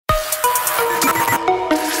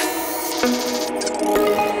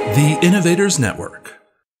The Innovators Network.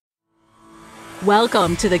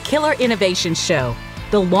 Welcome to the Killer Innovation Show,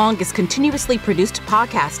 the longest continuously produced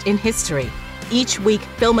podcast in history. Each week,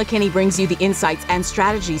 Phil McKinney brings you the insights and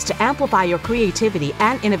strategies to amplify your creativity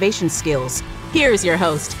and innovation skills. Here's your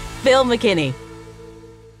host, Phil McKinney.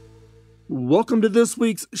 Welcome to this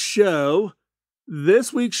week's show.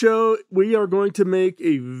 This week's show, we are going to make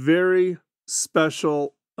a very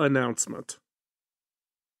special announcement.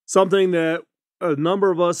 Something that a number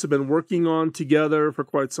of us have been working on together for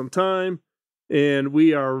quite some time, and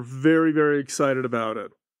we are very, very excited about it.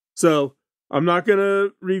 So I'm not going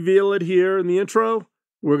to reveal it here in the intro.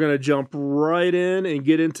 We're going to jump right in and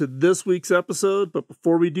get into this week's episode. But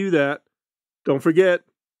before we do that, don't forget,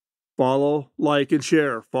 follow, like, and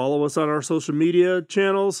share. Follow us on our social media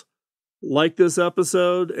channels. Like this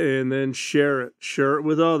episode and then share it. Share it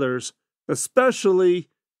with others, especially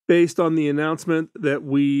based on the announcement that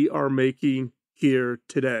we are making here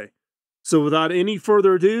today. So without any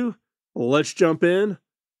further ado, let's jump in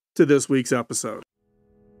to this week's episode.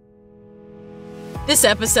 This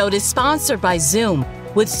episode is sponsored by Zoom.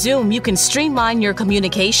 With Zoom, you can streamline your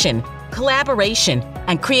communication, collaboration,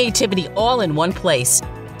 and creativity all in one place.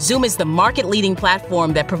 Zoom is the market-leading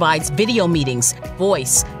platform that provides video meetings,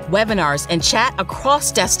 voice, webinars, and chat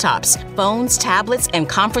across desktops, phones, tablets, and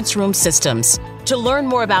conference room systems. To learn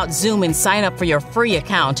more about Zoom and sign up for your free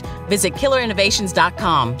account, visit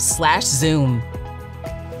killerinnovations.com/Zoom.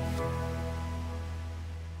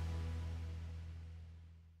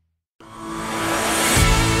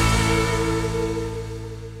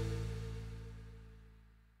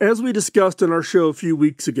 As we discussed in our show a few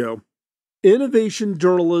weeks ago, innovation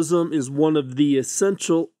journalism is one of the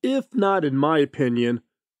essential, if not, in my opinion,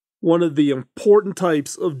 one of the important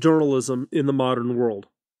types of journalism in the modern world.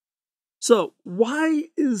 So, why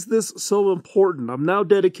is this so important? I'm now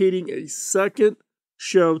dedicating a second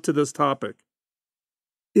show to this topic.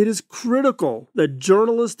 It is critical that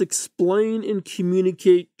journalists explain and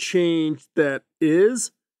communicate change that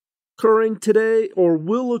is occurring today or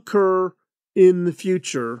will occur in the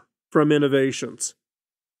future from innovations.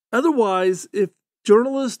 Otherwise, if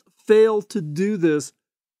journalists fail to do this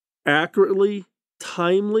accurately,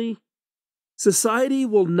 timely, society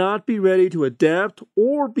will not be ready to adapt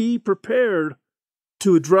or be prepared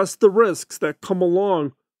to address the risks that come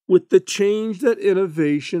along with the change that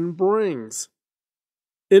innovation brings.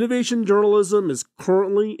 Innovation journalism is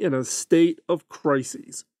currently in a state of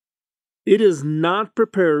crisis. It is not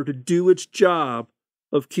prepared to do its job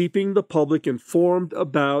of keeping the public informed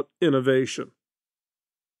about innovation.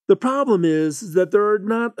 The problem is that there are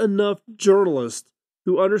not enough journalists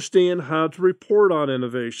who understand how to report on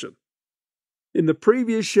innovation. In the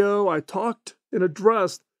previous show, I talked and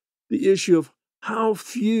addressed the issue of how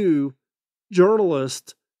few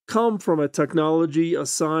journalists come from a technology, a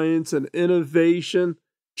science, an innovation,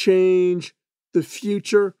 change, the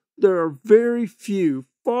future. There are very few,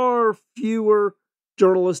 far fewer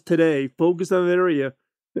journalists today focused on that area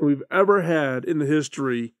than we've ever had in the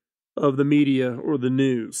history of the media or the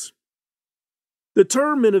news. The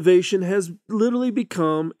term innovation has literally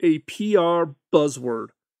become a PR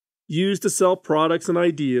buzzword used to sell products and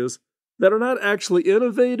ideas that are not actually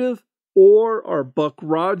innovative or are Buck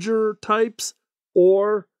Roger types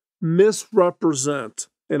or misrepresent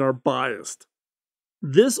and are biased.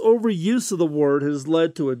 This overuse of the word has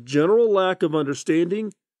led to a general lack of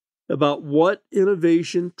understanding about what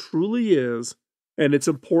innovation truly is and its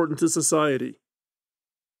importance to society.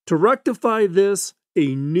 To rectify this,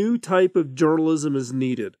 a new type of journalism is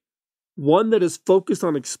needed, one that is focused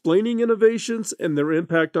on explaining innovations and their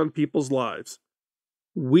impact on people's lives.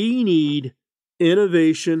 We need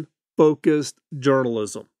innovation-focused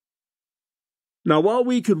journalism. Now, while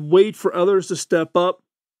we could wait for others to step up,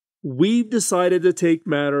 we've decided to take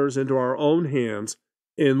matters into our own hands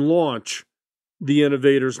and launch the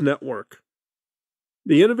Innovators Network.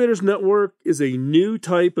 The Innovators Network is a new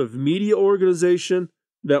type of media organization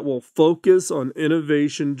that will focus on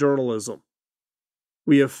innovation journalism.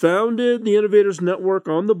 We have founded the Innovators Network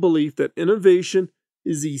on the belief that innovation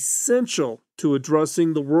is essential to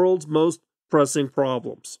addressing the world's most pressing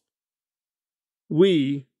problems.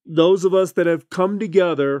 We, those of us that have come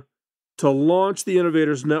together to launch the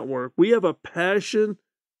Innovators Network, we have a passion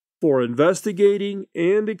for investigating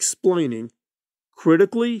and explaining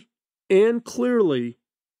critically and clearly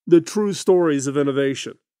the true stories of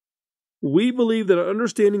innovation. We believe that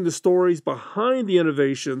understanding the stories behind the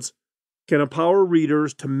innovations can empower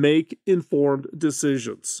readers to make informed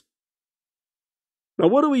decisions. Now,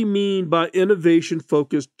 what do we mean by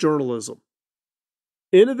innovation-focused journalism?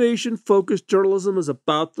 Innovation-focused journalism is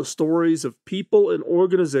about the stories of people and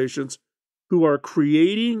organizations who are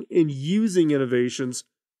creating and using innovations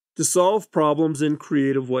to solve problems in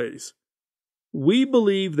creative ways. We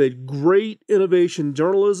believe that great innovation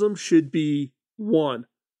journalism should be 1.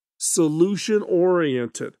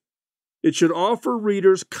 Solution-oriented. It should offer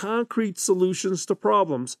readers concrete solutions to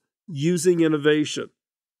problems using innovation.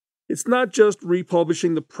 It's not just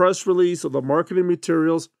republishing the press release or the marketing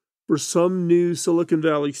materials for some new Silicon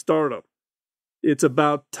Valley startup. It's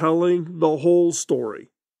about telling the whole story,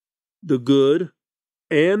 the good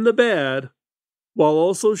and the bad, while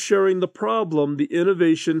also sharing the problem the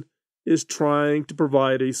innovation is trying to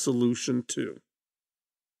provide a solution to.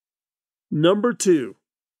 Number 2,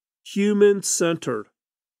 human-centered.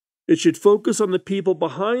 It should focus on the people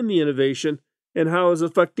behind the innovation and how it's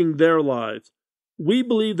affecting their lives. We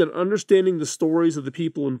believe that understanding the stories of the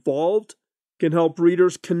people involved can help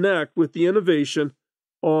readers connect with the innovation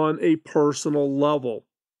on a personal level.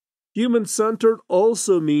 Human-centered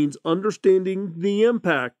also means understanding the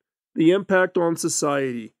impact on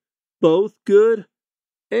society, both good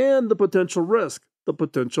and the potential risk, the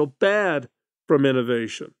potential bad from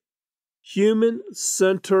innovation.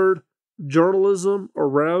 Human-centered journalism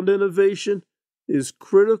around innovation is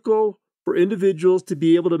critical for individuals to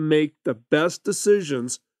be able to make the best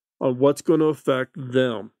decisions on what's going to affect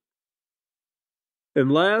them.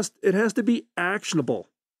 And last, it has to be actionable.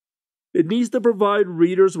 It needs to provide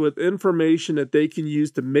readers with information that they can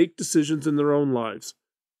use to make decisions in their own lives.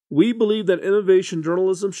 We believe that innovation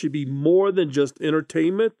journalism should be more than just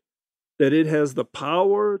entertainment, that it has the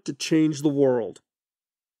power to change the world.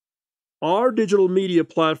 Our digital media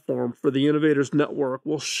platform for the Innovators Network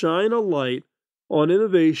will shine a light on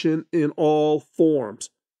innovation in all forms,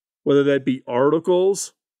 whether that be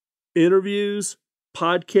articles, interviews,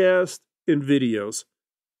 podcasts, and videos,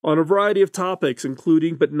 on a variety of topics,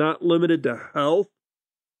 including but not limited to health,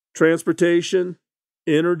 transportation,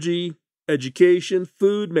 energy, education,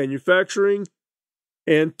 food, manufacturing,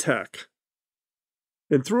 and tech.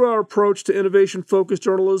 And through our approach to innovation-focused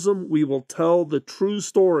journalism, we will tell the true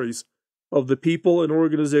stories of the people and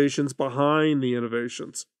organizations behind the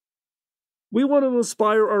innovations. We want to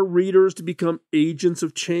inspire our readers to become agents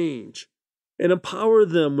of change and empower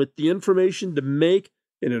them with the information to make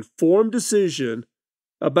an informed decision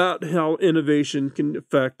about how innovation can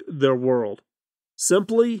affect their world.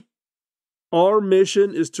 Simply, our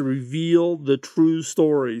mission is to reveal the true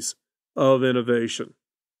stories of innovation.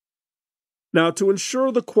 Now, to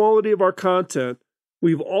ensure the quality of our content,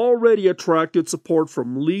 we've already attracted support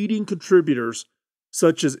from leading contributors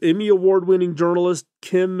such as Emmy Award-winning journalist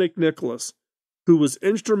Kim McNicholas, who was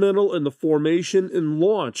instrumental in the formation and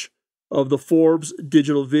launch of the Forbes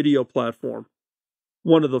digital video platform,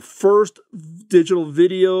 one of the first digital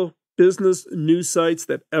video business news sites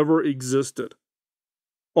that ever existed.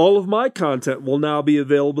 All of my content will now be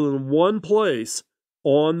available in one place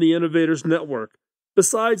on the Innovators Network,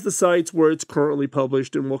 besides the sites where it's currently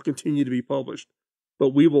published and will continue to be published.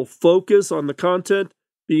 But we will focus on the content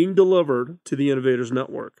being delivered to the Innovators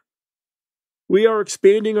Network. We are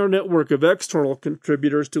expanding our network of external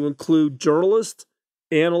contributors to include journalists,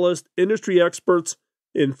 analysts, industry experts,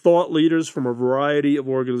 and thought leaders from a variety of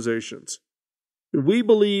organizations. And we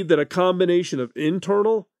believe that a combination of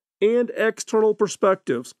internal and external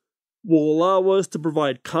perspectives will allow us to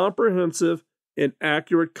provide comprehensive and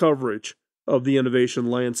accurate coverage of the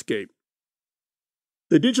innovation landscape.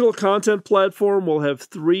 The digital content platform will have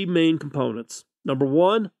 3 main components. Number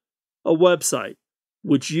 1, a website,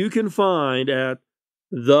 which you can find at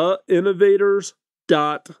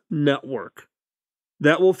theinnovators.network.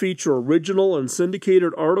 That will feature original and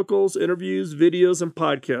syndicated articles, interviews, videos, and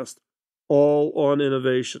podcasts, all on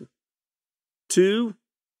innovation. 2,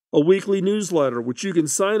 a weekly newsletter, which you can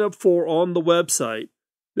sign up for on the website,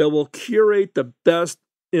 that will curate the best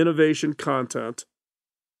innovation content.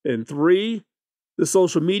 And 3, the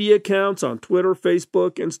social media accounts on Twitter,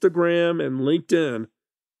 Facebook, Instagram, and LinkedIn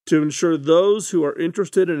to ensure those who are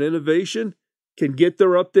interested in innovation can get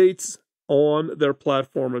their updates on their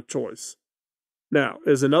platform of choice. Now,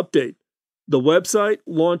 as an update, the website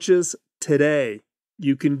launches today.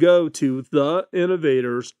 You can go to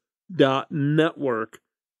theinnovators.network,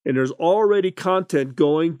 and there's already content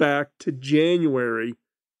going back to January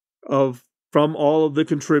from all of the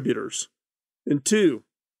contributors. And 2,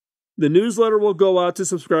 the newsletter will go out to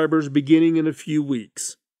subscribers beginning in a few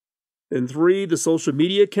weeks. And 3, the social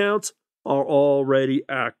media accounts are already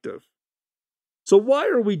active. So why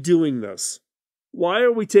are we doing this? Why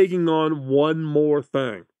are we taking on one more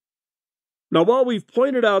thing? Now, while we've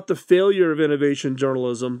pointed out the failure of innovation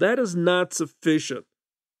journalism, that is not sufficient.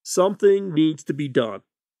 Something needs to be done.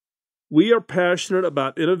 We are passionate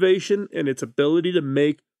about innovation and its ability to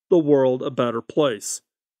make the world a better place.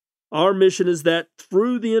 Our mission is that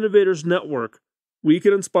through the Innovators Network, we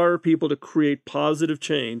can inspire people to create positive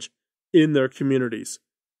change in their communities.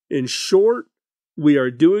 In short, we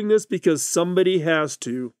are doing this because somebody has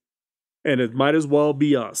to, and it might as well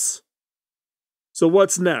be us. So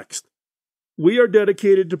what's next? We are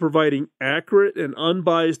dedicated to providing accurate and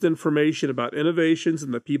unbiased information about innovations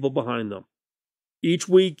and the people behind them. Each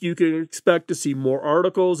week, you can expect to see more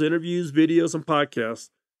articles, interviews, videos, and podcasts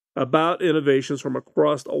about innovations from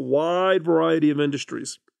across a wide variety of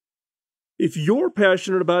industries. If you're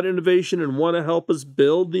passionate about innovation and want to help us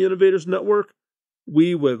build the Innovators Network,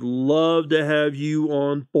 we would love to have you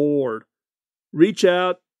on board. Reach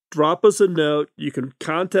out, drop us a note. You can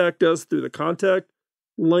contact us through the contact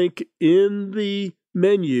link in the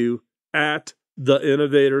menu at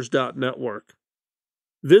theinnovators.network.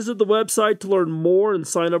 Visit the website to learn more and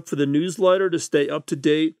sign up for the newsletter to stay up to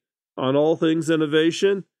date on all things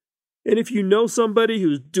innovation. And if you know somebody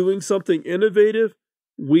who's doing something innovative,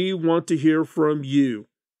 we want to hear from you.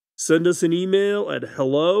 Send us an email at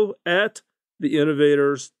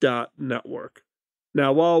hello@theinnovators.network.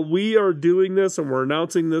 Now, while we are doing this and we're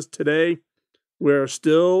announcing this today, we're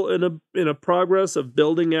still in a progress of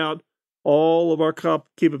building out all of our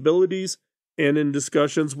capabilities and in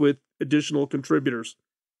discussions with additional contributors.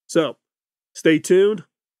 So, stay tuned.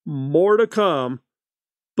 More to come,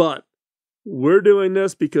 but we're doing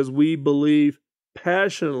this because we believe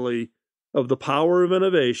passionately of the power of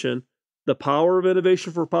innovation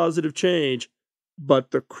for positive change, but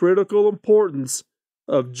the critical importance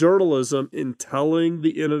of journalism in telling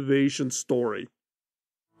the innovation story.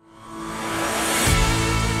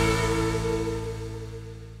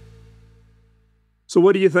 So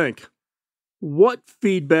what do you think? What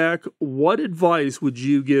feedback, what advice would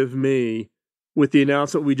you give me with the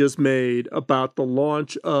announcement we just made about the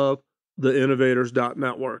launch of the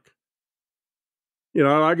Innovators.network? You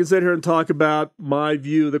know, I can sit here and talk about my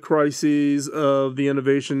view of the crises of the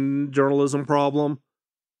innovation journalism problem,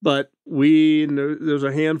 but there's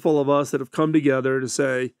a handful of us that have come together to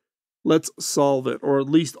say, let's solve it, or at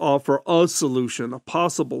least offer a solution, a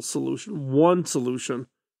possible solution, one solution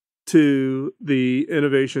to the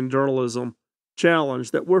innovation journalism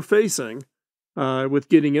challenge that we're facing with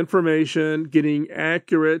getting information, getting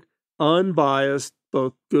accurate, unbiased,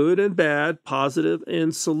 both good and bad, positive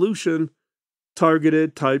and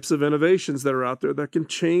solution-targeted types of innovations that are out there that can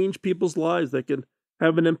change people's lives, that can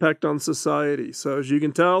have an impact on society. So as you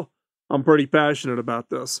can tell, I'm pretty passionate about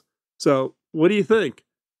this. So what do you think?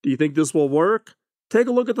 Do you think this will work? Take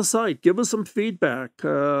a look at the site. Give us some feedback.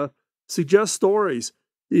 Suggest stories.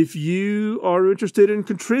 If you are interested in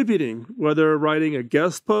contributing, whether writing a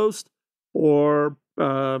guest post or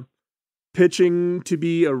pitching to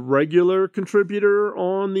be a regular contributor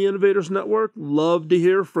on the Innovators Network, love to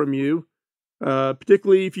hear from you,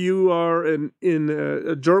 particularly if you are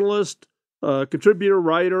a journalist, contributor,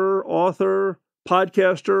 writer, author,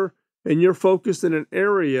 podcaster, and you're focused in an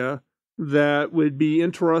area that would be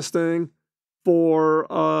interesting for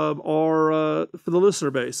the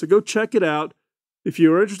listener base. So go check it out. If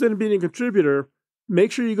you're interested in being a contributor,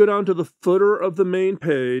 make sure you go down to the footer of the main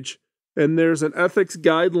page, and there's an ethics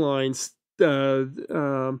guidelines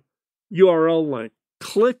URL link.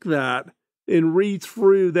 Click that and read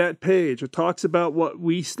through that page. It talks about what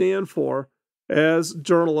we stand for as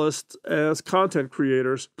journalists, as content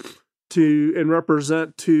creators, and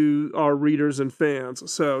represent to our readers and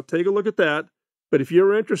fans. So take a look at that. But if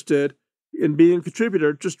you're interested in being a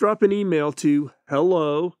contributor, just drop an email to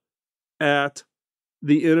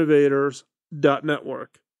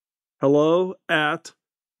hello@theinnovators.network.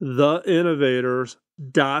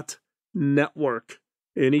 hello@theinnovators.network. NETWORK.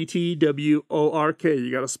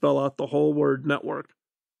 You got to spell out the whole word network.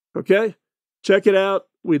 Okay? Check it out.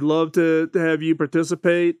 We'd love to have you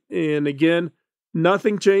participate. And again,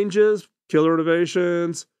 nothing changes. Killer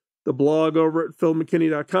Innovations, the blog over at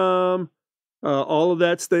philmckinney.com, all of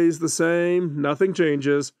that stays the same. Nothing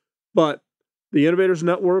changes. But the Innovators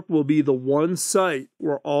Network will be the one site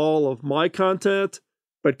where all of my content,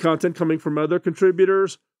 but content coming from other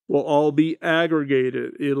contributors, will all be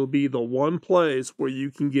aggregated. It'll be the one place where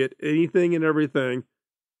you can get anything and everything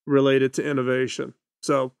related to innovation.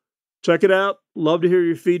 So check it out. Love to hear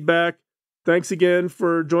your feedback. Thanks again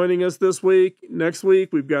for joining us this week. Next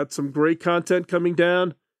week, we've got some great content coming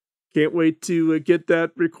down. Can't wait to get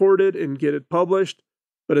that recorded and get it published.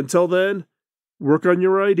 But until then, work on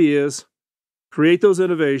your ideas, create those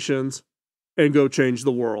innovations, and go change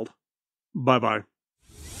the world. Bye-bye.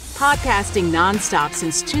 Podcasting nonstop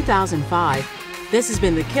since 2005, this has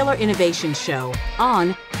been the Killer Innovation Show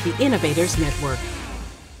on the Innovators Network.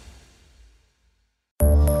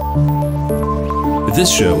 This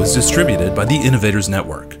show is distributed by the Innovators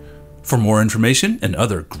Network. For more information and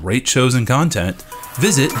other great shows and content,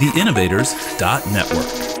 visit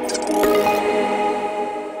theinnovators.network.